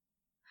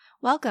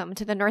Welcome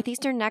to the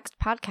Northeastern Next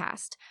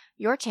podcast,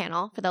 your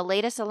channel for the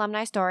latest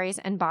alumni stories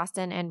in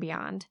Boston and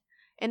beyond.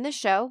 In this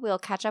show, we'll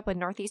catch up with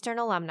Northeastern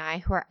alumni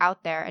who are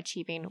out there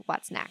achieving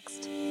what's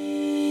next.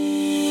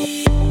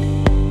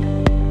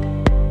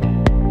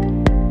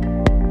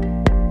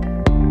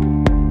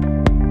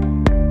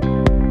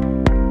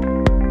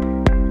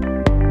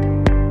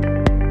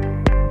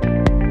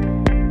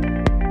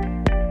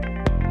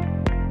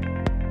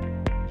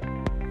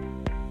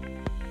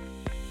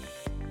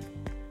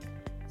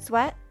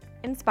 Sweat,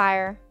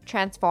 inspire,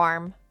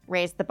 transform,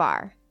 raise the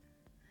bar.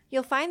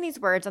 You'll find these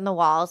words on the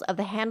walls of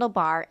the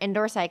Handlebar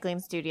Indoor Cycling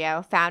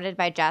Studio founded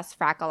by Jess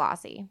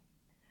Fracalossi.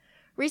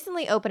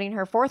 Recently opening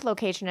her fourth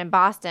location in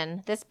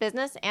Boston, this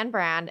business and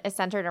brand is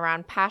centered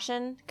around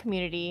passion,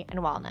 community,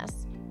 and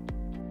wellness.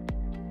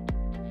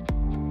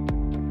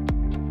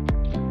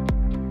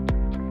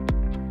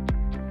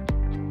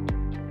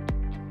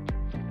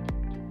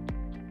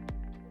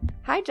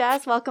 Hi,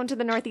 Jess. Welcome to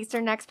the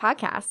Northeastern Next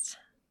podcast.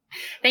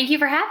 Thank you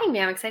for having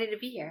me. I'm excited to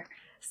be here.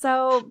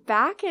 So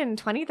back in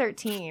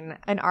 2013,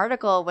 an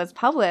article was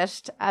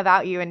published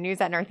about you in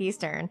News at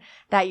Northeastern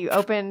that you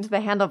opened the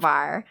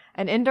Handlebar,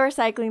 an indoor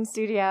cycling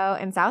studio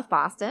in South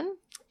Boston.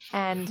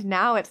 And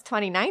now it's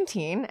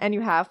 2019 and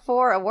you have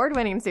 4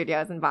 award-winning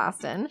studios in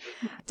Boston,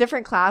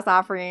 different class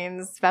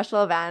offerings,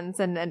 special events,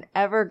 and an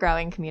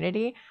ever-growing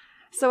community.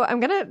 So I'm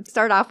going to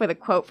start off with a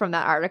quote from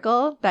that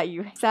article that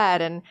you said,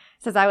 and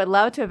it says, "I would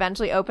love to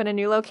eventually open a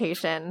new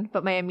location,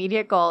 but my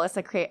immediate goal is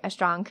to create a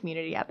strong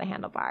community at the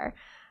Handlebar."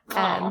 Aww.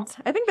 And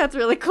I think that's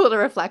really cool to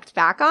reflect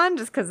back on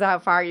just because of how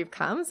far you've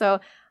come.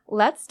 So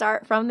let's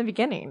start from the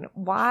beginning.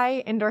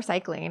 Why indoor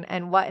cycling,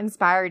 and what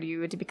inspired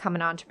you to become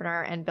an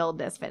entrepreneur and build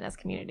this fitness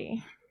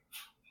community?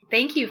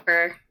 Thank you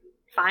for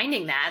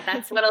finding that.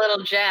 That's what a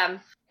little gem.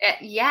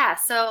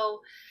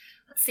 So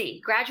let's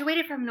see,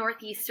 graduated from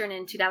Northeastern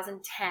in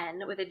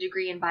 2010 with a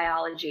degree in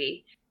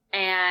biology.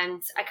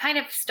 And I kind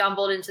of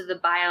stumbled into the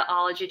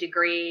biology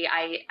degree.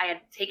 I had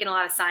taken a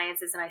lot of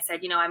sciences and I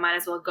said, I might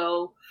as well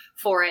go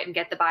for it and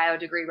get the bio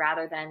degree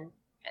rather than,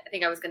 I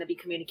think I was going to be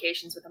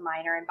communications with a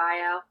minor in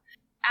bio.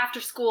 After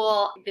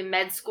school, the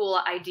med school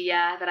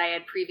idea that I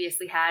had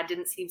previously had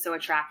didn't seem so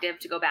attractive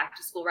to go back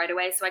to school right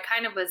away. So I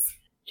kind of was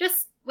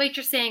just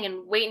waitressing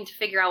and waiting to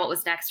figure out what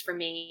was next for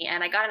me.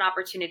 And I got an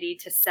opportunity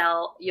to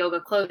sell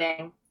yoga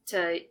clothing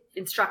to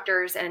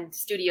instructors and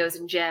studios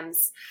and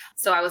gyms.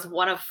 So I was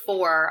one of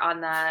 4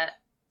 on the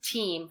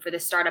team for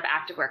this startup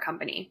activewear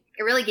company.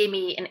 It really gave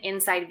me an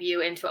inside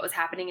view into what was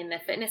happening in the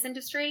fitness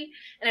industry.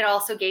 And it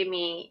also gave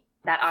me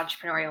that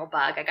entrepreneurial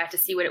bug. I got to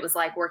see what it was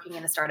like working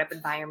in a startup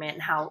environment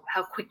and how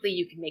quickly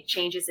you can make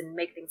changes and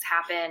make things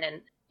happen.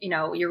 And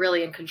you're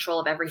really in control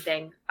of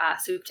everything,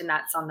 soup to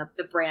nuts on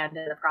the brand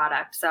and the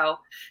product. So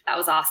that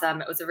was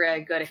awesome. It was a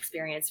really good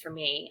experience for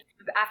me.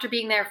 After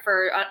being there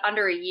for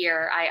under a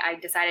year, I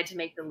decided to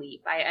make the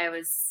leap. I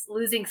was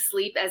losing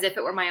sleep as if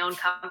it were my own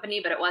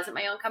company, but it wasn't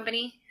my own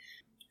company.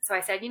 So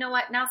I said, you know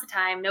what, now's the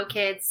time. No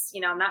kids,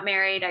 I'm not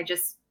married. I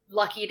just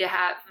lucky to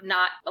have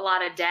not a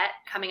lot of debt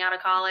coming out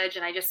of college.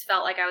 And I just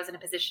felt like I was in a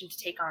position to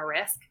take on a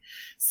risk.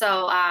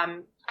 So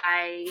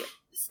I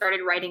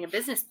started writing a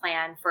business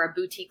plan for a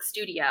boutique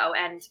studio.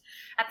 And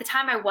at the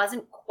time I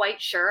wasn't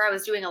quite sure. I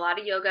was doing a lot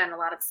of yoga and a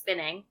lot of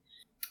spinning,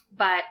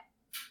 but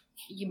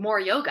more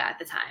yoga at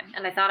the time.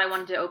 And I thought I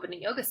wanted to open a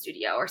yoga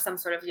studio or some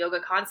sort of yoga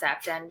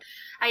concept. And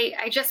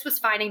I just was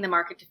finding the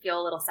market to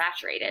feel a little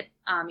saturated.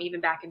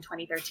 Even back in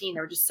 2013,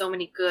 there were just so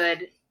many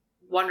good,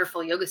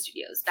 wonderful yoga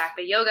studios. Back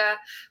Bay Yoga,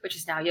 which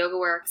is now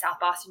YogaWorks, South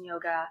Boston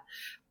Yoga.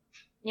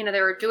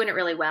 They were doing it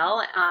really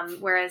well.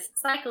 Whereas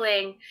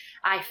cycling,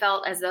 I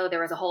felt as though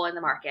there was a hole in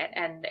the market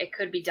and it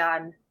could be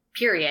done,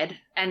 period.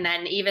 And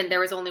then even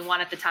there was only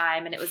one at the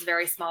time and it was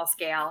very small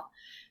scale.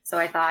 So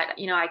I thought,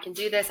 I can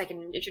do this. I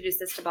can introduce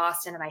this to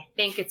Boston and I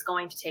think it's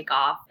going to take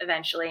off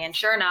eventually. And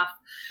sure enough,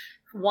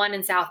 one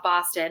in South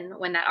Boston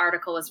when that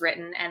article was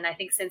written. And I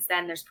think since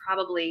then there's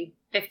probably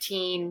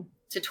 15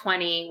 to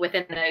 20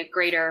 within the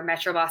greater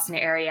Metro Boston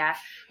area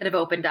that have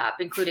opened up,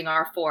 including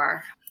our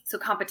 4. So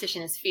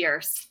competition is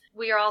fierce.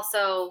 We are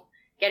also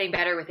getting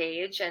better with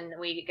age and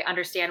we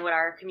understand what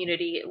our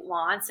community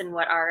wants and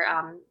what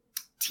our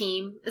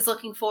team is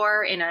looking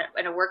for in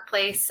a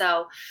workplace.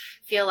 So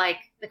feel like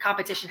the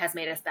competition has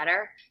made us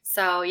better.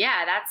 So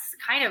yeah, that's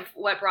kind of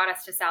what brought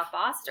us to South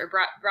Boston, or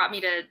brought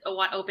me to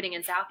one opening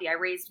in Southie. I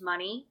raised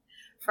money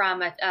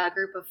from a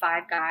group of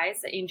 5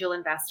 guys, angel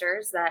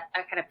investors, that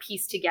I kind of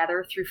pieced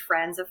together through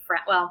friends of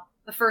friends. Well,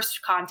 the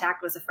first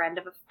contact was a friend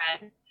of a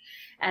friend.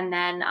 And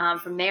then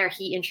from there,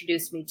 he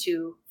introduced me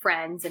to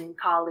friends and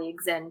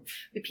colleagues, and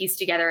we pieced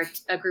together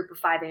a group of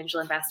 5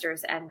 angel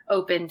investors and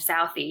opened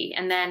Southie.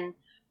 And then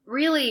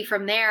really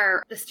from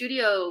there, the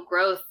studio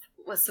growth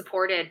was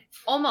supported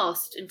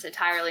almost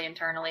entirely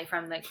internally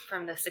from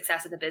the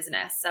success of the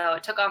business. So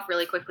it took off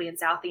really quickly in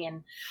Southie,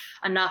 and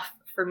enough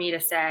for me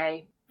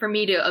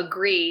to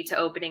agree to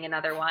opening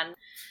another one.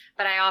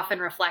 But I often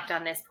reflect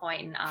on this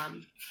point,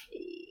 and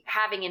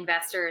having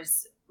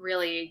investors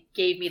really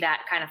gave me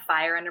that kind of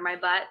fire under my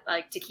butt,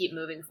 like to keep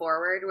moving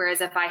forward. Whereas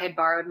if I had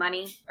borrowed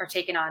money or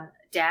taken on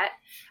debt,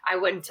 I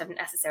wouldn't have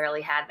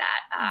necessarily had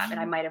that. And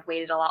I might have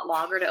waited a lot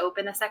longer to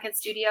open a second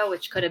studio,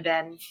 which could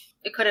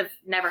have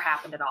never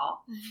happened at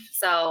all.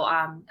 So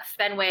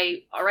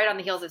Fenway, right on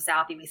the heels of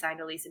Southie, we signed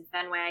a lease in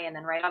Fenway. And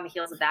then right on the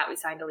heels of that, we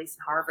signed a lease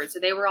in Harvard. So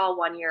they were all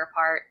 1 year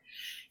apart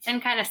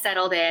and kind of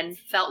settled in,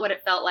 felt what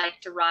it felt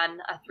like to run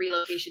a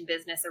 3-location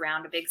business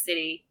around a big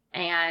city,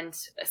 and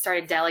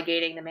started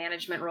delegating the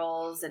management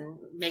roles and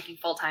making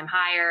full-time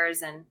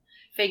hires and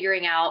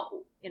figuring out,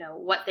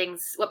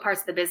 what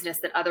parts of the business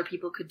that other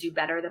people could do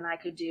better than I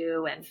could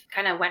do, and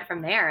kind of went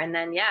from there. And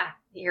then,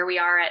 here we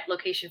are at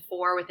location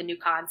 4 with a new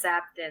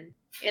concept and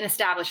an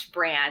established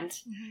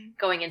brand.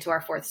 Going into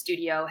our 4th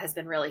studio has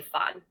been really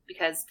fun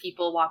because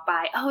people walk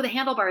by, oh, the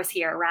Handlebar is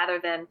here, rather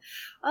than,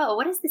 oh,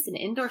 what is this, an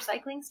indoor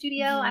cycling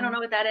studio? I don't know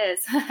what that is.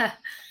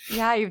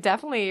 Yeah, you've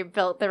definitely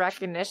built the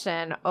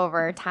recognition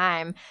over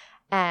time.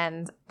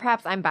 And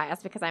perhaps I'm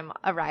biased because I'm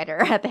a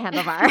rider at the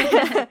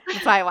Handlebar.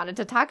 That's why I wanted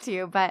to talk to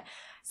you. But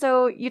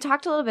so you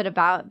talked a little bit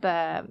about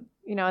the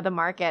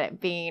market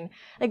being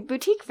like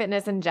boutique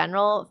fitness in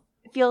general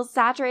feels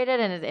saturated,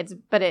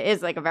 and but it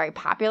is like a very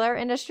popular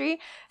industry.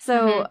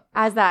 So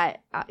as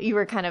that, you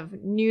were kind of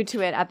new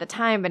to it at the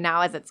time, but now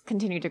as it's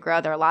continued to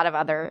grow, there are a lot of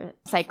other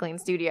cycling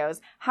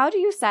studios. How do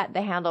you set the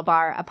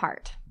Handlebar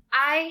apart?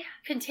 I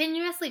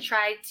continuously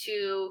try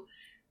to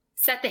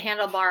set the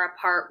Handlebar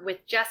apart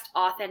with just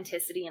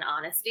authenticity and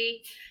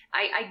honesty.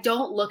 I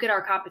don't look at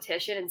our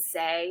competition and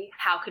say,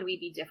 how can we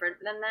be different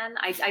than them?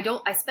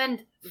 I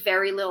spend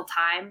very little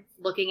time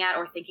looking at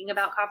or thinking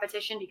about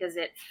competition because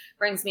it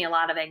brings me a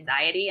lot of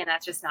anxiety, and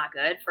that's just not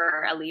good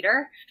for a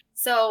leader.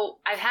 So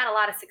I've had a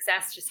lot of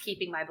success just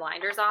keeping my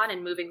blinders on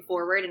and moving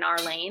forward in our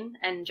lane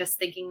and just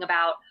thinking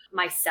about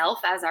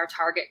myself as our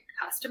target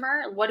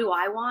customer. What do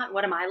I want?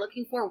 What am I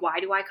looking for? Why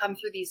do I come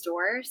through these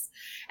doors?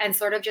 And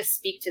sort of just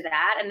speak to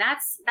that. And that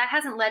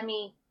hasn't led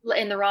me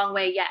in the wrong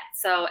way yet.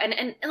 So,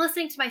 and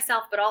listening to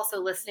myself, but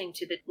also listening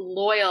to the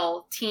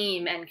loyal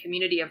team and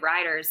community of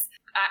riders.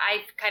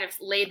 I've kind of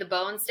laid the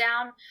bones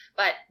down,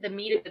 but the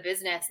meat of the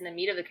business and the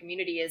meat of the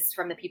community is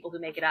from the people who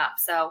make it up.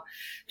 So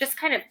just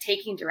kind of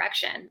taking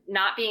direction,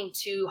 not being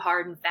too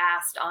hard and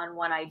fast on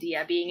one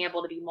idea, being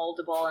able to be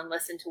moldable and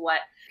listen to what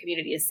the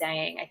community is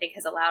saying, I think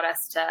has allowed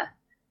us to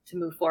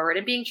move forward,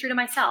 and being true to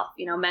myself.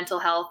 Mental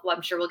health, well,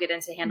 I'm sure we'll get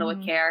into Handle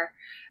with Care.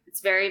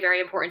 It's very,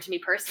 very important to me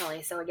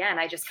personally. So again,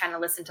 I just kind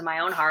of listened to my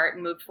own heart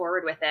and moved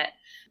forward with it.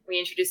 We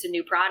introduced a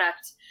new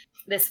product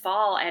this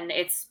fall, and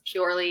it's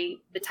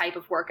purely the type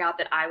of workout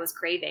that I was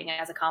craving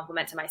as a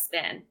complement to my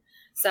spin.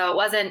 So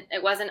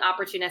it wasn't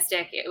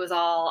opportunistic. It was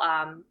all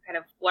kind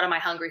of, what am I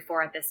hungry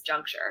for at this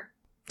juncture?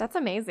 That's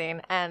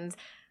amazing. And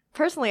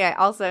personally, I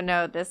also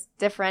know this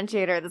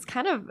differentiator, this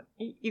kind of,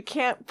 you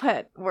can't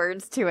put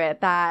words to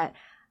it, that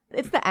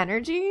it's the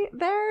energy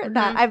there.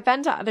 That I've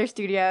been to other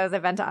studios,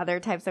 I've been to other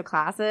types of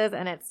classes,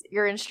 and it's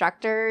your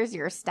instructors,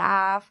 your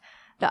staff,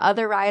 the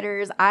other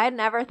riders. I had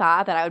never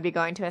thought that I would be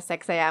going to a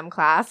 6 a.m.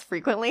 class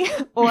frequently,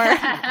 or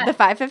the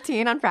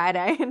 5:15 on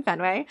Friday in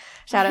Fenway.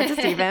 Shout out to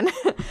Steven.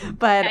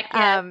 But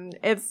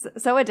it's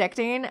so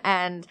addicting,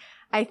 and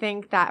I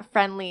think that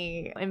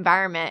friendly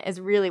environment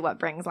is really what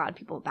brings a lot of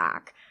people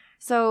back.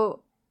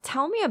 So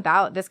tell me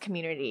about this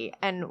community,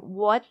 and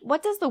what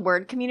does the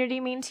word community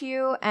mean to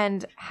you,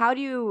 and how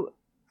do you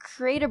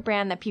create a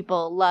brand that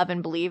people love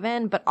and believe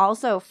in, but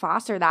also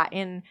foster that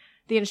in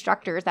the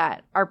instructors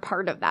that are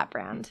part of that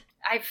brand?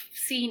 I've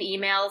seen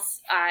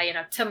emails,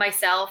 to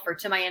myself or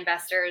to my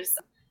investors,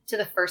 to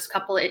the first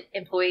couple of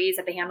employees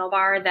at the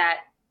Handlebar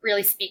that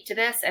really speak to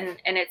this. And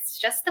it's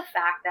just the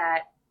fact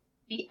that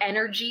the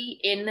energy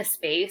in the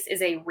space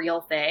is a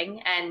real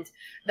thing. And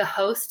the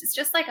host is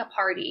just like a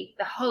party.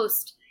 The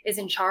host is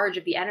in charge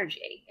of the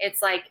energy.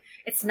 It's like,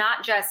 it's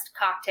not just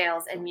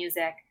cocktails and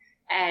music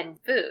and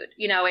food.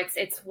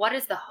 It's what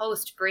is the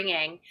host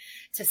bringing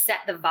to set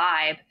the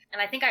vibe.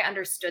 And I think I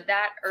understood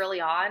that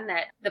early on,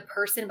 that the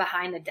person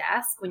behind the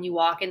desk, when you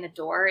walk in the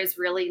door, is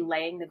really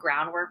laying the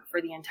groundwork for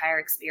the entire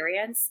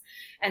experience.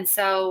 And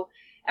so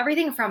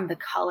everything from the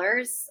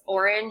colors,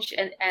 orange,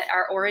 and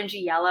our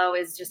orangey yellow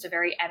is just a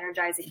very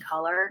energizing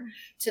color,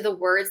 to the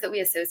words that we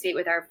associate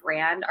with our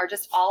brand are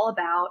just all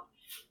about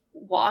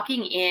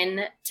walking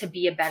in to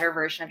be a better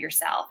version of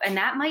yourself. And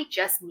that might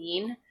just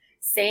mean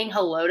saying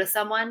hello to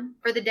someone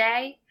for the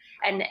day,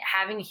 and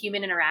having a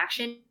human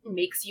interaction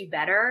makes you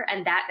better.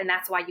 And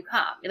that's why you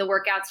come. The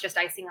workout's just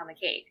icing on the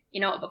cake,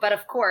 but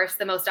of course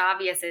the most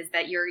obvious is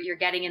that you're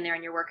getting in there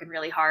and you're working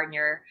really hard, and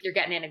you're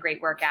getting in a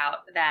great workout.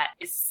 That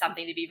is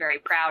something to be very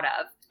proud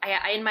of.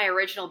 In my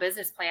original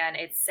business plan,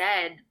 it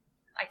said,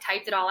 I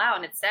typed it all out,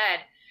 and it said,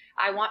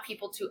 I want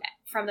people to,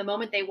 from the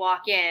moment they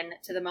walk in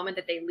to the moment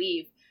that they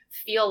leave,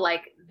 feel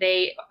like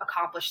they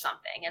accomplished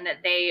something, and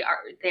that they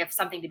have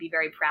something to be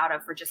very proud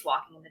of for just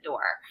walking in the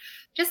door.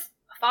 Just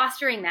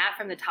fostering that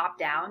from the top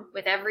down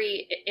with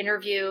every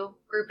interview,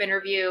 group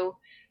interview,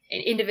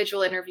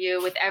 individual interview,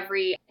 with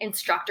every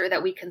instructor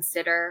that we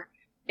consider,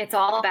 it's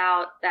all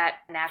about that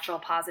natural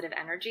positive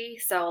energy.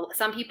 So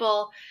some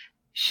people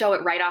show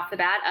it right off the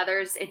bat.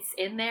 Others, it's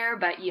in there,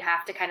 but you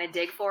have to kind of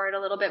dig for it a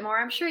little bit more.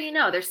 I'm sure you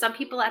know there's some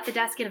people at the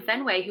desk in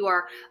Fenway who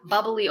are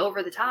bubbly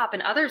over the top,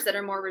 and others that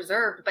are more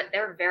reserved, but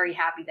they're very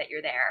happy that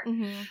you're there.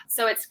 Mm-hmm.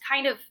 So it's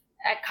kind of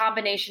a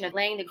combination of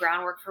laying the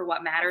groundwork for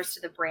what matters to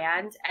the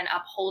brand and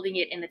upholding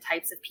it in the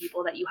types of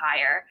people that you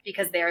hire,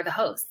 because they're the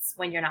hosts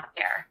when you're not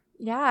there.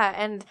 Yeah.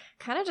 And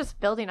kind of just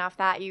building off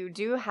that, you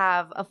do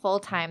have a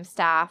full-time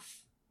staff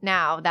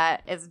now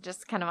that is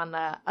just kind of on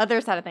the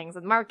other side of things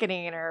with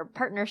marketing or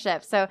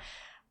partnerships. So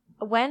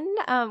when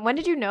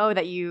did you know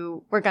that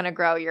you were going to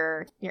grow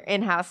your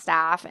in-house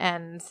staff,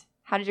 and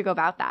how did you go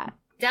about that?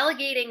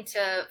 Delegating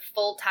to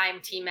full-time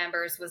team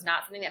members was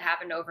not something that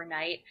happened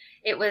overnight.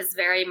 It was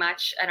very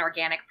much an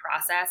organic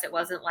process. It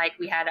wasn't like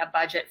we had a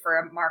budget for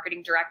a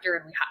marketing director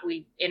and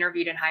we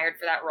interviewed and hired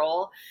for that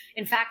role.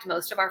 In fact,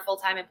 most of our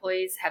full-time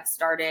employees have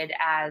started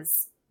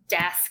as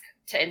desk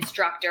to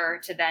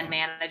instructor to then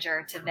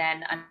manager to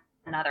then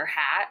another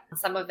hat.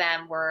 Some of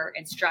them were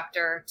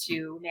instructor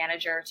to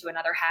manager to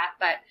another hat.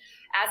 But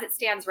as it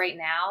stands right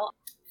now,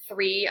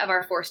 3 of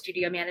our 4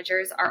 studio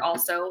managers are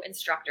also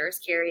instructors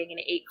carrying an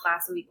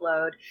 8-class-a-week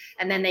load.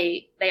 And then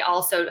they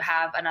also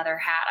have another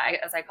hat,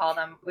 as I call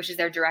them, which is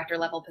their director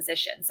level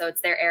position. So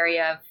it's their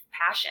area of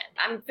passion.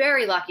 I'm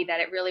very lucky that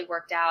it really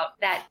worked out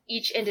that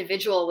each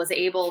individual was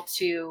able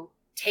to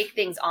take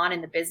things on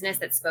in the business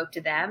that spoke to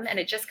them. And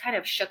it just kind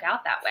of shook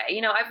out that way.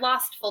 You know, I've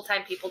lost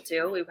full-time people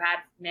too. We've had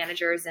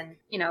managers and,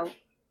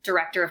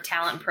 director of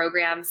talent and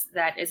programs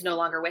that is no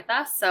longer with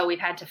us. So we've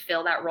had to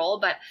fill that role.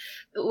 But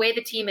the way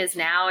the team is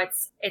now,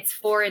 it's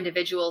 4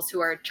 individuals who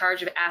are in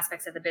charge of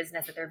aspects of the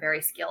business that they're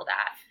very skilled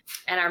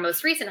at. And our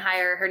most recent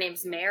hire, her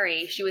name's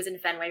Mary. She was in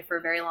Fenway for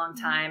a very long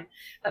time.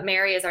 But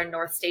Mary is our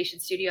North Station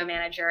studio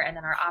manager and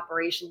then our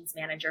operations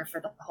manager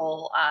for the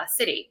whole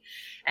city.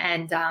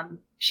 And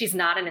she's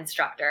not an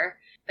instructor,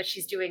 but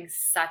she's doing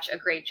such a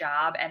great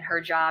job. And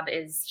her job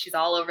is she's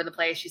all over the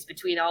place. She's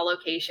between all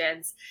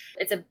locations.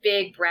 It's a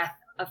big breath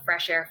of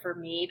fresh air for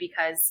me,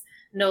 because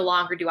no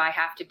longer do I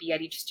have to be at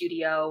each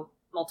studio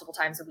multiple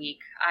times a week.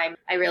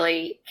 I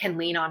really can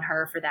lean on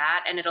her for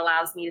that. And it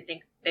allows me to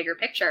think bigger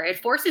picture. It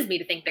forces me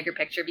to think bigger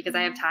picture because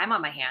I have time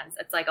on my hands.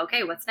 It's like,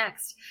 okay, what's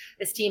next?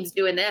 This team's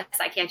doing this.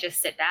 I can't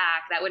just sit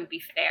back. That wouldn't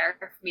be fair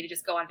for me to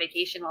just go on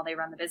vacation while they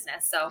run the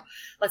business. So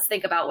let's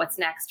think about what's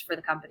next for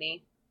the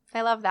company.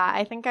 I love that.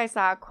 I think I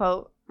saw a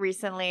quote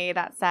recently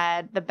that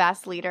said the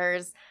best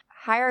leaders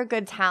hire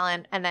good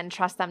talent and then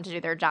trust them to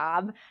do their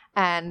job.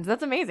 And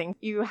that's amazing.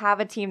 You have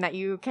a team that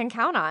you can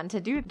count on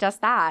to do just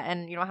that.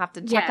 And you don't have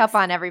to check up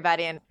on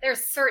everybody. And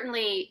there's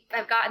certainly,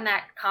 I've gotten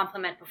that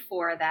compliment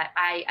before that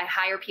I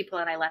hire people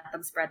and I let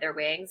them spread their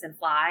wings and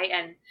fly.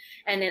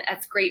 And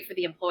that's great for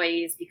the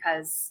employees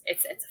because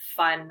it's a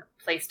fun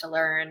place to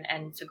learn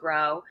and to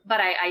grow. But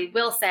I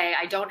will say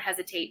I don't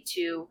hesitate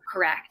to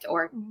correct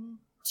or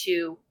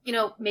to,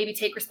 maybe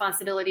take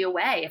responsibility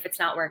away if it's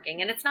not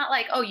working. And it's not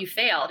like, oh, you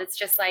failed. It's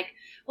just like,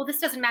 well, this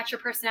doesn't match your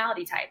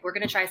personality type. We're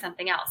going to try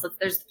something else.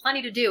 There's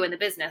plenty to do in the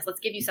business. Let's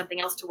give you something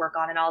else to work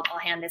on and I'll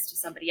hand this to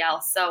somebody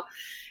else. So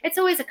it's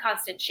always a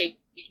constant shaking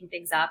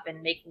things up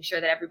and making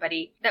sure that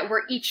that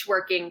we're each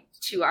working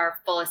to our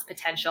fullest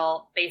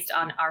potential based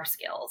on our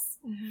skills.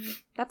 Mm-hmm.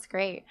 That's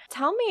great.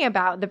 Tell me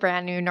about the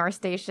brand new North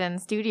Station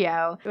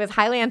studio. It was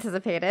highly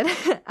anticipated.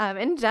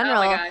 In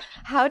general, oh my gosh.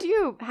 How do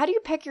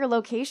you pick your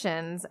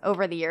locations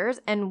over the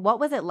years, and what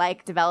was it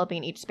like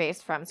developing each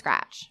space from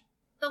scratch?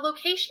 The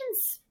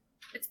locations,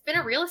 it's been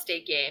a real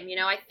estate game.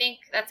 I think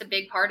that's a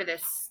big part of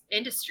this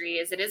industry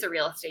is it is a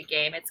real estate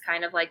game. It's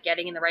kind of like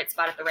getting in the right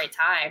spot at the right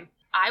time.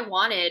 I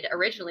wanted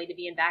originally to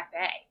be in Back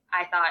Bay.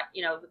 I thought,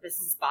 this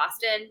is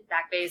Boston.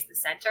 Back Bay is the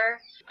center.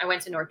 I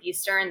went to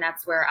Northeastern.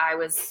 That's where I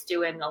was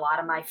doing a lot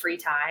of my free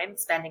time,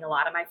 spending a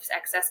lot of my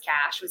excess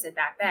cash was in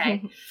Back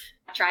Bay.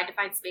 I tried to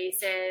find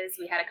spaces.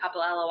 We had a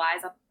couple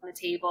LOIs up on the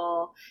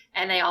table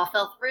and they all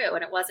fell through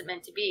and it wasn't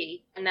meant to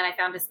be. And then I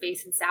found a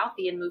space in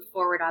Southie and moved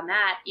forward on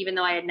that, even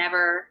though I had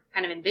never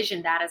kind of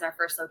envisioned that as our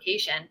first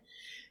location.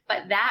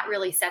 But that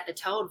really set the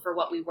tone for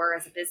what we were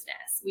as a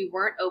business. We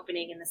weren't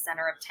opening in the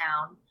center of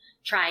town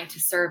trying to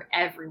serve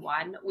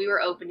everyone. We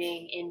were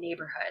opening in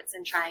neighborhoods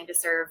and trying to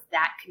serve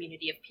that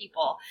community of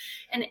people.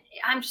 And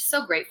I'm just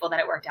so grateful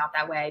that it worked out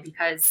that way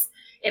because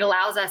it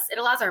allows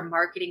our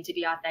marketing to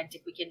be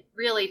authentic. We can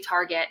really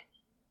target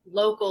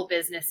local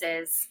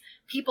businesses,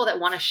 people that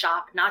want to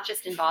shop, not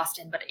just in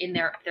Boston, but in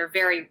their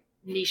very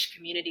niche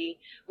community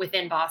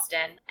within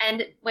Boston.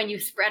 And when you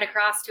spread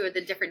across to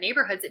the different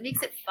neighborhoods, it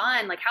makes it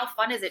fun. Like how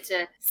fun is it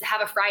to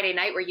have a Friday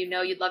night where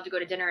you'd love to go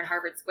to dinner in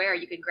Harvard Square?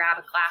 You can grab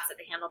a class at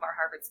the Handlebar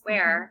Harvard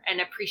Square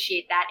and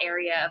appreciate that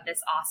area of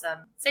this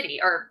awesome city,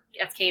 or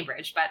that's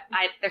Cambridge, but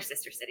they're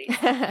sister cities.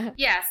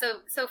 Yeah.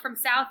 So from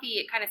Southie,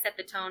 it kind of set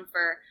the tone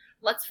for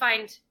let's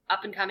find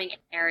up and coming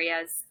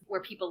areas where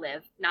people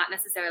live, not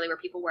necessarily where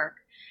people work,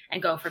 and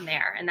go from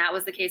there. And that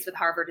was the case with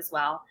Harvard as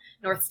well.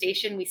 North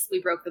Station, we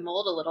broke the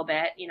mold a little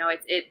bit.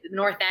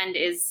 North End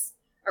is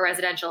a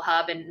residential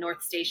hub and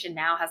North Station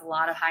now has a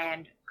lot of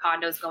high-end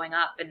condos going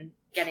up and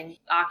getting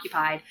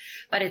occupied,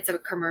 but it's a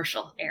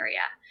commercial area.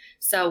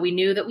 So we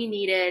knew that we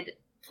needed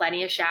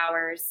plenty of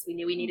showers. We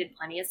knew we needed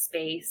plenty of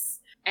space,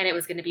 and it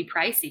was going to be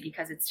pricey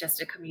because it's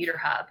just a commuter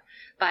hub.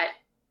 But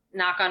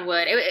knock on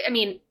wood,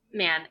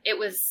 it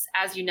was,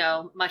 as you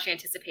know, much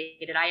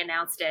anticipated. I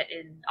announced it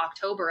in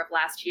October of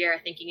last year,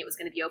 thinking it was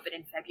going to be open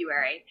in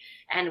February,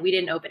 and we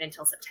didn't open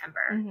until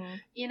September.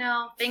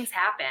 Mm-hmm. Things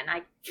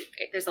happen.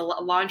 There's a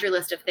laundry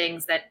list of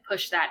things that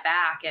push that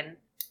back, and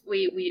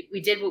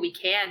we did what we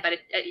can. But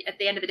at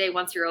the end of the day,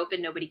 once you're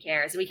open, nobody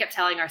cares. And we kept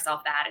telling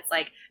ourselves that. It's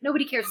like,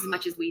 nobody cares as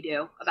much as we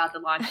do about the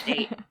launch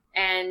date.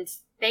 And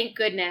thank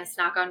goodness,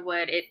 knock on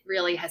wood, it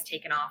really has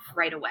taken off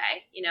right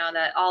away.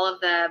 All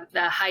of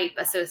the hype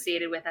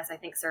associated with us, I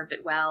think, served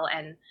it well.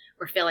 And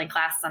we're filling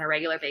classes on a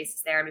regular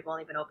basis there. And we've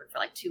only been open for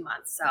like 2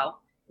 months. So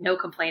no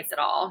complaints at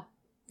all.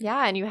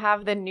 Yeah. And you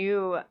have the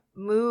new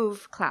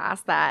Move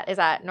class that is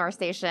at North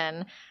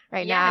Station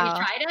right now. Yeah, have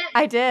you tried it?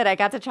 I did. I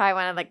got to try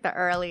one of like the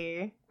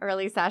early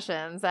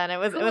sessions, and it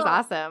was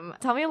awesome.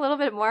 Tell me a little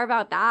bit more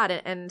about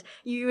that. And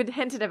you had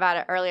hinted about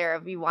it earlier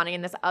of you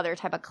wanting this other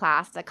type of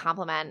class to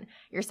complement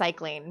your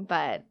cycling,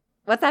 but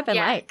what's that been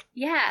like?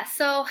 Yeah.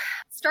 So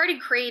started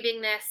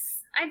craving this,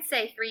 I'd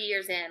say 3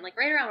 years in, like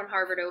right around when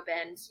Harvard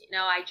opened.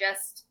 I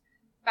just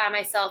found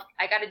myself,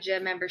 I got a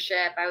gym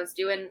membership. I was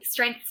doing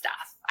strength stuff.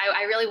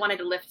 I really wanted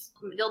to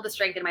build the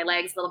strength in my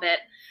legs a little bit.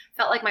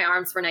 Felt like my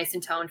arms were nice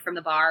and toned from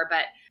the bar,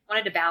 but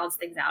wanted to balance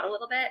things out a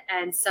little bit.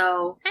 And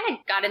so kind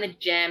of got in the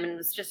gym and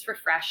was just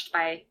refreshed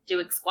by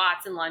doing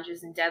squats and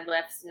lunges and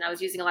deadlifts. And I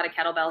was using a lot of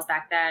kettlebells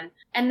back then.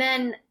 And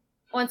then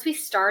once we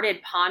started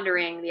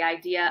pondering the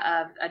idea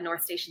of a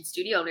North Station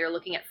studio, and we were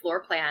looking at floor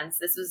plans,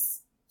 this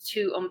was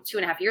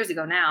 2.5 years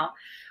ago now,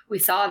 we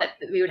saw that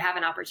we would have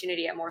an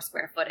opportunity at more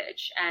square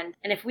footage. And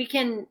if we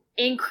can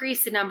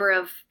increase the number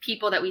of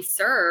people that we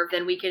serve,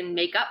 then we can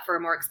make up for a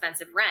more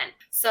expensive rent.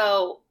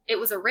 So it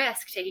was a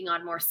risk taking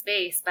on more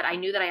space, but I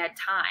knew that I had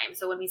time.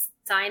 So when we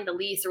signed the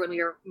lease, or when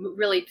we were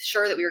really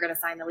sure that we were going to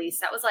sign the lease,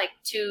 that was like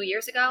 2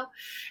 years ago.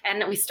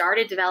 And we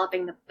started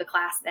developing the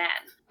class then.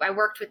 I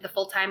worked with the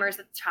full-timers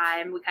at the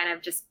time. We kind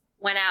of just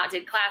went out,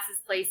 did classes,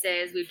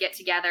 places. We'd get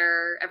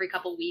together every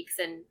couple weeks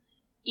and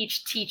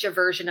each teach a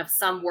version of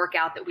some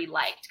workout that we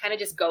liked, kind of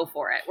just go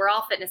for it. We're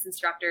all fitness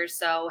instructors.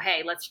 So,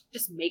 hey, let's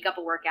just make up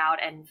a workout.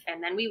 And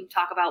then we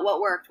talk about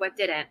what worked, what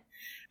didn't.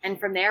 And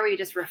from there, we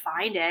just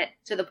refined it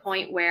to the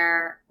point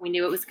where we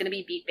knew it was going to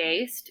be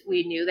beat-based.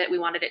 We knew that we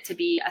wanted it to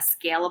be a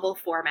scalable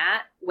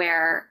format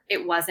where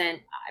it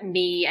wasn't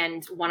me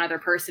and one other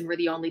person were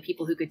the only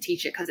people who could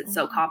teach it because it's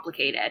so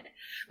complicated.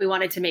 We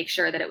wanted to make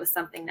sure that it was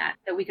something that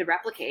we could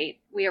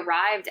replicate. We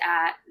arrived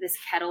at this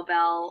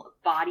kettlebell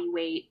body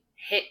weight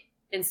HIIT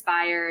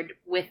inspired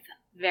with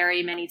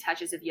very many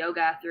touches of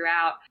yoga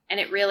throughout. And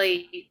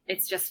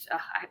it's just,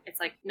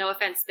 it's like, no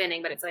offense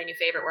spinning, but it's my new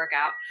favorite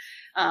workout.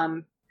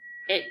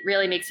 It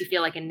really makes you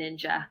feel like a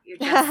ninja. You're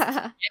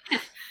just,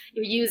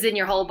 you're using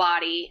your whole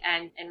body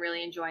and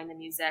really enjoying the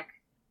music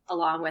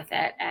along with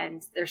it.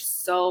 And there's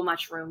so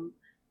much room.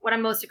 What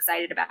I'm most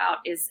excited about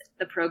is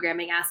the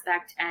programming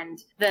aspect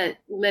and the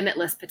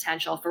limitless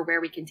potential for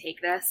where we can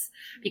take this.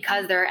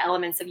 Because there are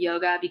elements of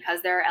yoga,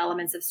 because there are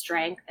elements of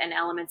strength and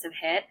elements of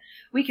HIIT,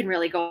 we can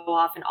really go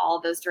off in all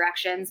of those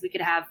directions. We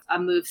could have a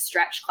move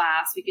stretch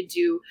class. We could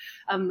do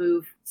a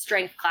move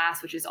strength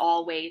class, which is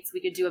all weights.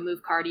 We could do a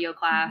move cardio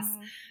class.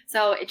 Mm-hmm.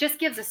 So it just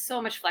gives us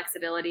so much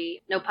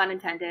flexibility, no pun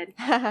intended.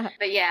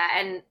 But yeah,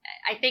 and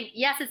I think,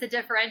 yes, it's a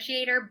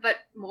differentiator, but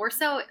more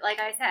so, like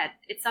I said,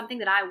 it's something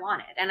that I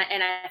wanted. And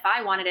if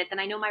I wanted it, then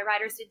I know my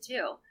riders did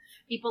too.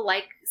 People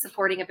like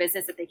supporting a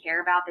business that they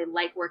care about. They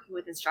like working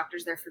with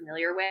instructors they're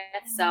familiar with.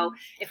 Mm-hmm. So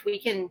if we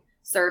can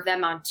serve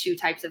them on two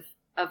types of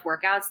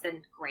workouts,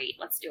 then great,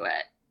 let's do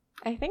it.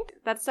 I think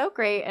that's so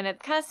great. And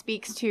it kind of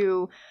speaks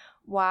to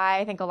why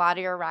I think a lot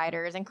of your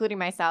riders, including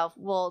myself,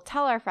 will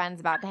tell our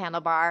friends about the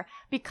Handlebar,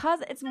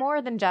 because it's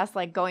more than just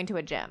like going to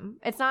a gym.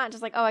 It's not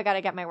just like, oh, I got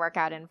to get my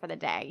workout in for the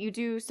day. You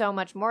do so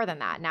much more than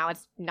that. Now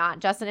it's not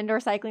just an indoor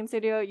cycling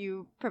studio.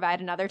 You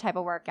provide another type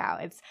of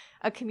workout. It's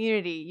a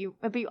community.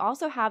 But you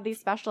also have these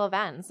special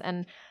events.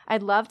 And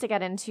I'd love to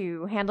get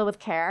into Handle with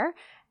Care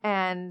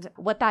and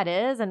what that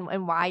is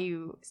and why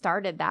you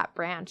started that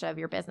branch of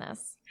your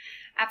business.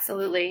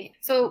 Absolutely.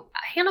 So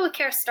Handle with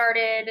Care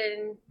started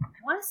in, I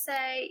want to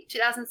say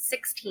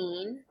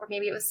 2016, or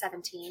maybe it was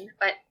 17,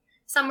 but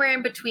somewhere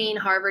in between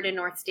Harvard and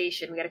North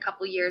Station. We had a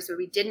couple of years where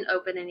we didn't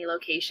open any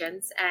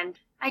locations. And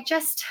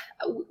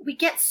we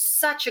get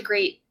such a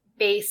great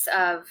base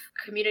of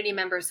community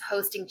members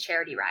hosting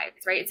charity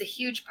rides, right? It's a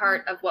huge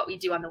part of what we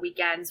do on the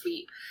weekends.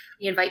 We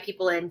invite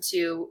people in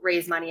to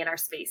raise money in our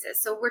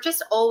spaces. So we're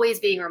just always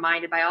being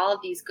reminded by all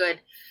of these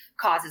good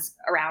causes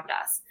around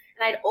us.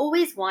 And I'd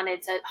always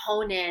wanted to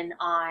hone in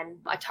on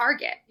a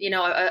target,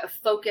 a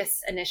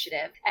focus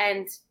initiative.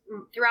 And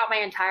throughout my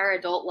entire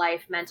adult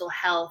life, mental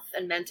health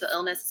and mental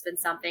illness has been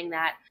something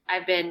that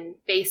I've been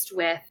faced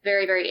with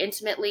very, very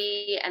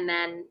intimately. And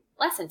then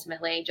less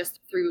intimately, just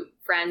through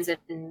friends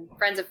and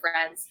friends of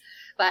friends.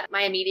 But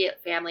my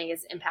immediate family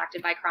is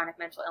impacted by chronic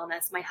mental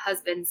illness. My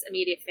husband's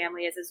immediate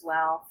family is as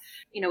well.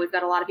 We've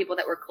got a lot of people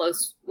that we're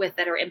close with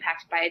that are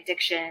impacted by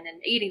addiction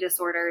and eating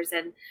disorders.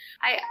 And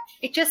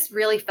it just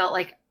really felt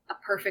like a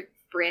perfect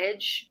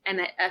bridge and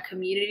a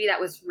community that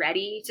was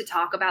ready to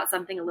talk about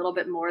something a little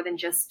bit more than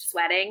just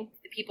sweating.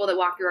 The people that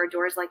walk through our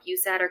doors, like you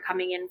said, are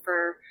coming in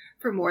for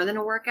more than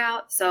a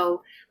workout.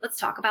 So let's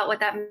talk about what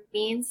that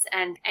means.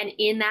 And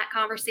in that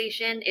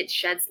conversation, it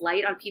sheds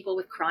light on people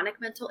with chronic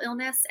mental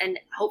illness and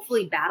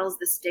hopefully battles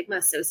the stigma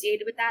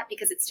associated with that,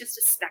 because it's just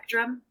a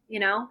spectrum.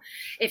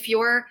 If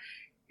you're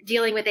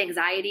dealing with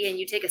anxiety and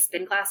you take a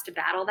spin class to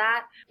battle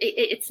that,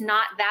 it's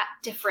not that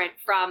different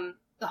from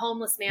the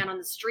homeless man on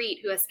the street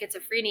who has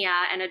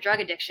schizophrenia and a drug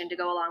addiction to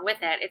go along with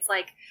it. It's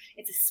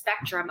a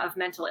spectrum of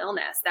mental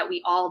illness that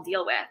we all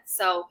deal with.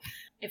 So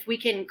if we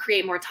can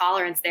create more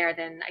tolerance there,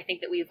 then I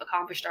think that we've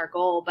accomplished our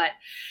goal. But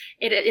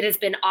it has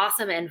been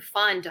awesome and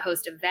fun to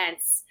host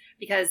events,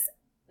 because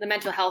the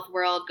mental health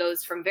world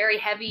goes from very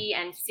heavy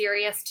and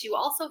serious to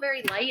also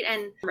very light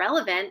and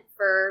relevant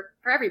for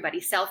everybody.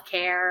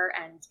 Self-care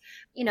and,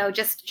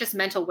 just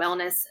mental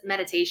wellness,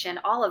 meditation,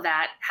 all of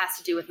that has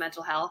to do with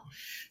mental health.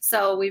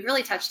 So we've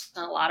really touched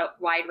on a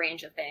wide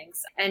range of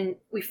things. And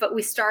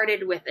we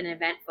started with an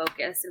event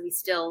focus, and we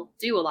still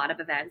do a lot of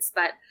events,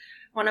 but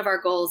one of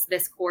our goals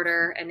this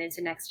quarter and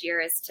into next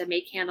year is to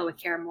make Handle with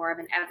Care more of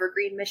an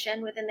evergreen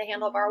mission within the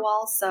Handlebar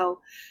walls.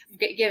 So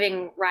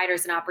giving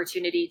riders an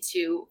opportunity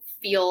to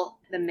feel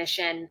the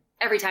mission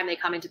every time they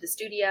come into the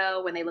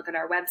studio, when they look at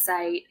our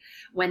website,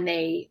 when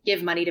they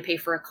give money to pay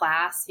for a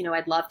class.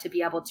 I'd love to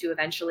be able to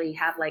eventually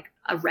have like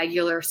a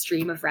regular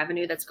stream of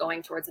revenue that's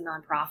going towards a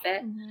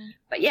nonprofit. Mm-hmm.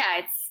 But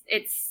yeah,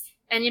 it's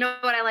and you know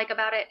what I like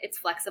about it? It's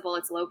flexible.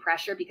 It's low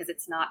pressure because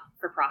it's not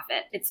for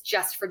profit. It's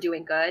just for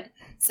doing good.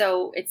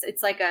 So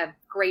it's like a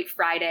great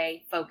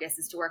Friday focus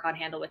is to work on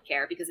Handle with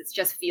Care, because it's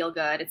just feel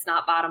good. It's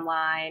not bottom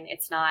line.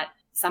 It's not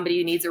somebody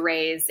who needs a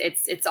raise.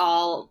 It's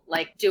all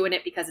like doing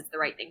it because it's the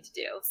right thing to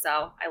do.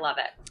 So I love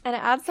it. And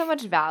it adds so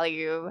much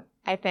value,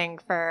 I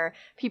think, for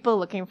people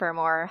looking for a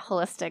more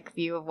holistic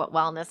view of what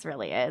wellness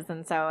really is.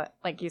 And so,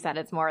 like you said,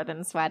 it's more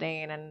than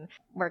sweating and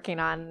working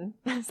on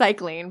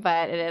cycling,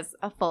 but it is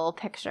a full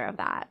picture of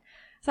that.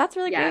 So that's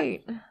really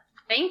great.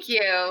 Thank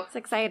you. It's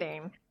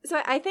exciting.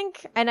 So I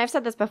think, and I've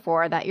said this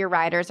before, that your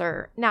riders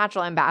are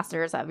natural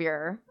ambassadors of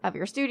your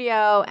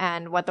studio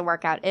and what the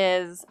workout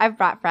is. I've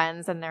brought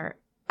friends and they're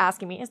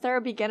asking me, is there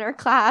a beginner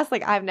class?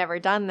 Like, I've never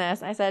done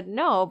this. I said,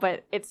 no,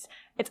 but it's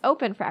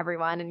open for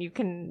everyone, and you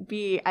can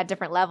be at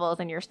different levels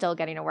and you're still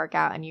getting a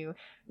workout, and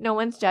no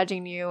one's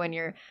judging you,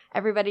 and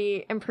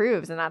everybody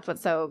improves. And that's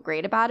what's so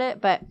great about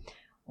it. But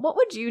what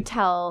would you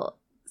tell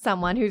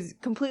someone who's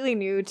completely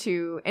new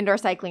to indoor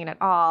cycling at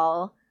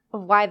all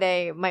of why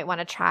they might want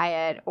to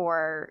try it,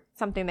 or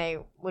something they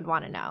would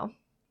want to know?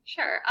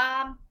 Sure.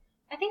 I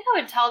think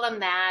I would tell them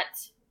that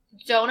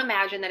don't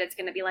imagine that it's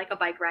going to be like a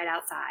bike ride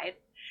outside,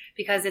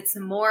 because it's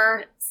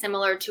more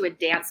similar to a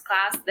dance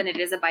class than it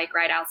is a bike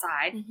ride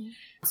outside. Mm-hmm.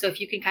 So if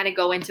you can kind of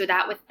go into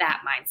that with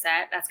that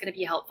mindset, that's going to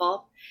be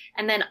helpful.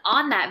 And then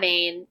on that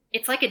vein,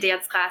 it's like a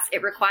dance class.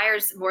 It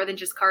requires more than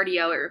just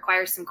cardio. It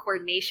requires some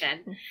coordination,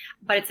 mm-hmm.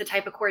 but it's the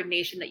type of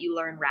coordination that you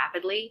learn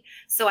rapidly.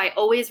 So I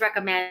always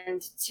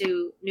recommend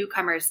to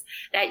newcomers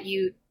that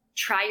you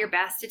try your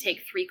best to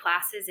take 3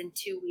 classes in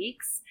 2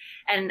 weeks.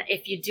 And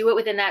if you do it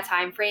within that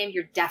time frame,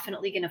 you're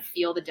definitely going to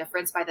feel the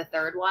difference by the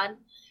 3rd one.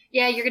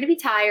 Yeah, you're going to be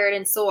tired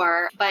and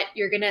sore, but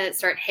you're going to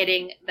start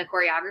hitting the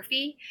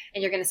choreography,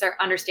 and you're going to start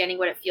understanding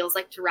what it feels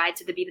like to ride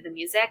to the beat of the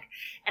music.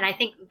 And I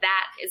think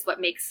that is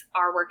what makes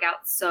our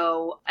workout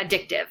so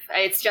addictive.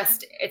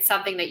 It's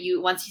something that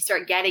once you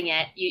start getting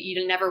it,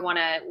 you never want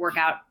to work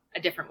out a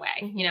different way,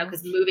 mm-hmm.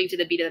 Because moving to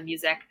the beat of the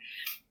music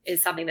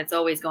is something that's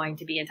always going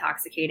to be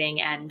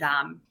intoxicating and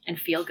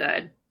feel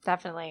good.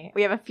 Definitely.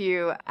 We have a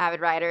few avid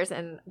riders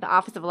in the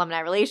Office of Alumni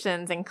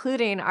Relations,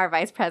 including our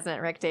Vice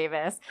President, Rick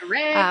Davis, who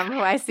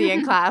I see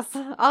in class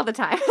all the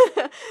time.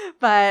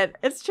 But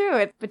it's true.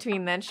 It's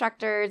between the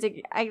instructors.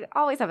 I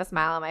always have a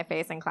smile on my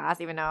face in class,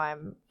 even though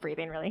I'm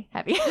breathing really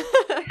heavy.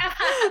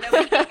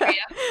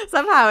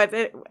 Somehow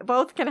it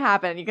both can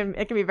happen.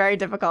 It can be very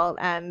difficult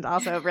and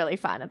also really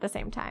fun at the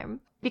same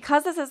time.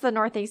 Because this is the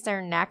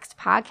Northeastern Next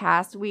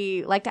podcast,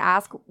 we like to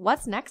ask,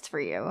 what's next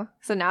for you?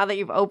 So now that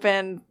you've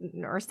opened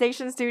North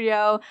Station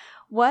Studio,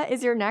 what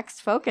is your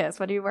next focus?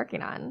 What are you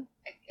working on?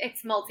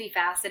 It's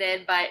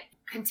multifaceted, but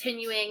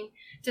continuing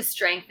to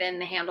strengthen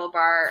the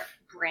Handlebar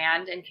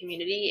brand and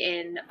community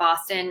in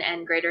Boston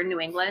and greater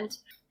New England.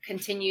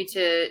 Continue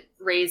to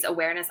raise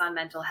awareness on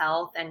mental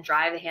health and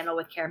drive the Handle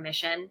with Care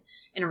mission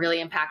in a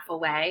really impactful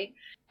way.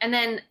 And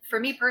then for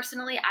me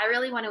personally, I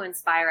really want to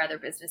inspire other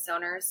business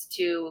owners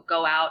to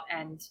go out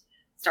and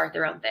start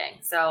their own thing.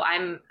 So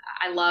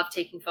I love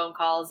taking phone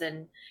calls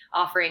and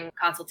offering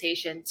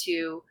consultation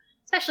to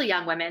especially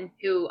young women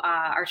who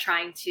are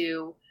trying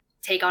to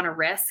take on a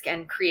risk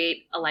and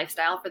create a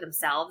lifestyle for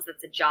themselves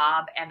that's a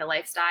job and a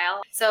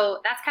lifestyle. So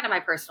that's kind of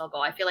my personal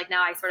goal. I feel like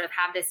now I sort of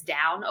have this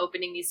down,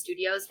 opening these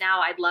studios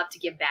now. I'd love to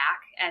give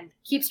back and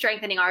keep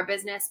strengthening our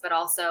business, but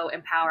also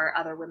empower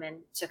other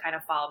women to kind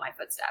of follow my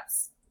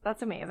footsteps.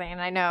 That's amazing.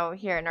 And I know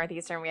here at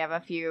Northeastern, we have a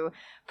few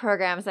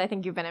programs I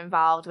think you've been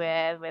involved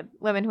with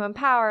Women Who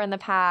Empower in the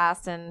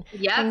past and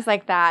things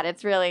like that.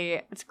 It's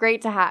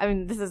great to have, I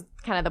mean, this is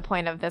kind of the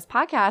point of this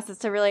podcast, is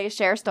to really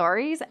share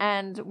stories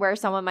and where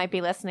someone might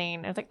be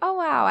listening. It's like, oh,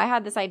 wow, I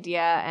had this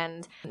idea.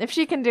 And if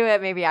she can do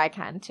it, maybe I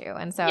can too.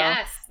 And so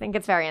I think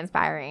it's very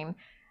inspiring.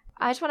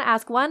 I just want to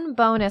ask one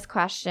bonus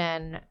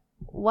question.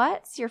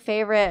 What's your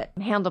favorite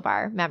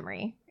handlebar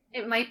memory?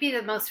 It might be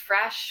the most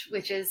fresh,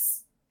 which is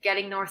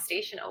getting North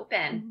Station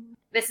open.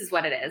 This is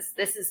what it is.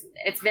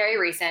 It's very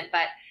recent,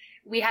 but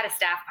we had a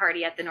staff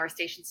party at the North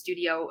Station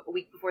studio a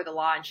week before the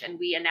launch, and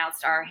we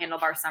announced our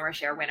Handlebar Summer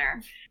Share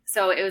winner.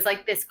 So it was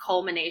like this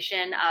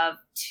culmination of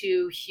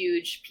two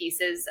huge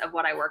pieces of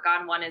what I work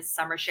on. One is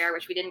Summer Share,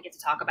 which we didn't get to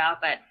talk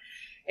about, but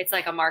it's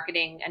like a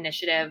marketing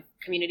initiative,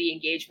 community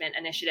engagement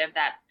initiative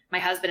that my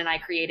husband and I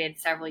created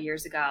several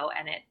years ago,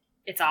 and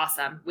it's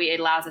awesome. It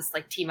allows us to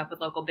like team up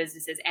with local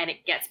businesses, and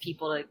it gets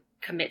people to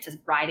commit to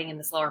riding in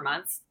the slower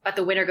months. But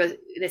the winner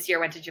this year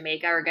went to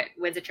Jamaica, or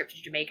wins a trip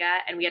to Jamaica,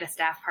 and we had a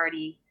staff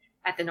party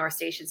at the North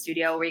Station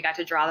studio where we got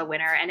to draw the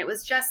winner, and it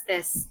was just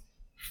this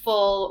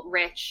full,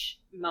 rich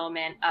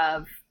moment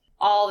of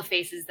all the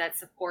faces that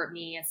support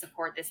me and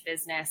support this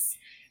business,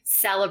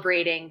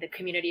 celebrating the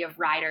community of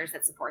riders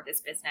that support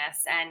this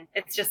business. And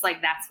it's just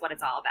like, that's what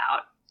it's all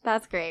about.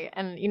 That's great.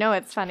 And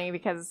it's funny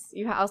because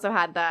you also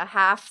had the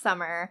half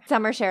Summer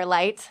Share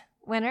Light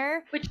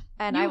winner, which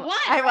and I won.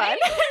 Right?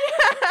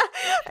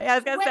 Yeah, I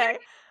was gonna say.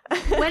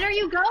 When are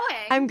you going?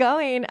 I'm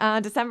going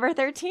December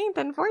 13th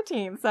and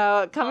 14th,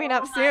 so coming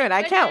up soon.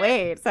 I can't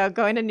wait. So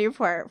going to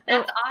Newport.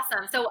 That's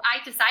awesome. So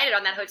I decided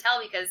on that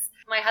hotel because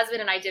my husband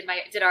and I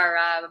did our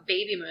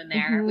baby moon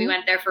there. Mm-hmm. We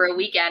went there for a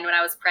weekend when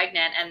I was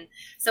pregnant, and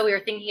so we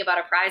were thinking about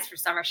a prize for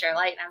Summer Share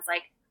Light, and I was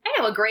like, I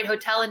know a great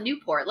hotel in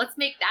Newport. Let's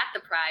make that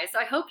the prize. So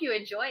I hope you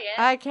enjoy it.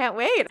 I can't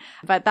wait.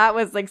 But that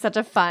was like such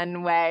a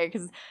fun way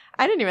because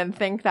I didn't even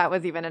think that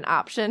was even an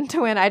option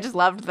to win. I just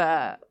loved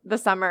the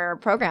summer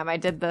program. I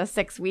did the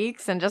 6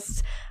 weeks and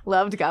just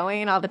loved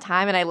going all the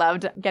time. And I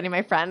loved getting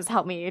my friends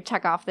help me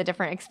check off the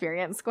different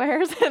experience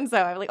squares. And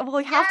so I'm like, oh, well,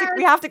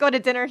 we have to go to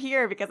dinner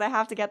here because I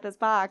have to get this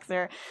box.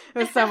 Or it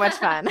was so much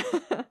fun.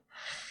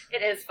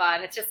 It is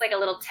fun. It's just like a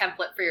little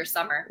template for your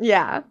summer.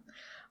 Yeah.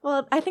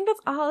 Well, I think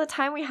that's all the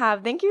time we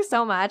have. Thank you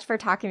so much for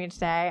talking to me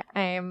today. I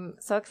am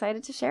so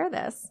excited to share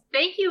this.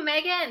 Thank you,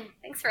 Megan.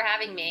 Thanks for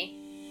having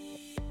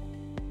me.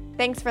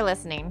 Thanks for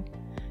listening.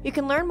 You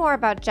can learn more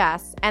about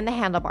Jess and the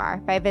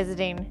Handlebar by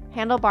visiting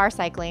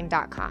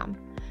handlebarcycling.com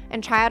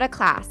and try out a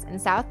class in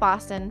South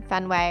Boston,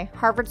 Fenway,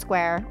 Harvard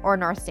Square, or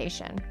North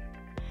Station.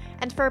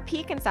 And for a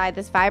peek inside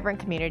this vibrant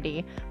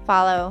community,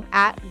 follow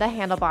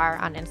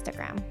 @thehandlebar on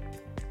Instagram.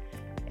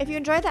 If you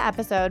enjoyed the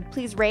episode,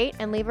 please rate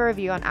and leave a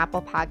review on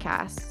Apple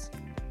Podcasts.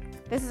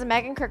 This is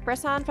Megan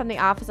Kirk-Brisson from the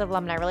Office of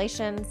Alumni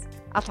Relations.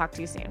 I'll talk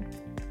to you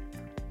soon.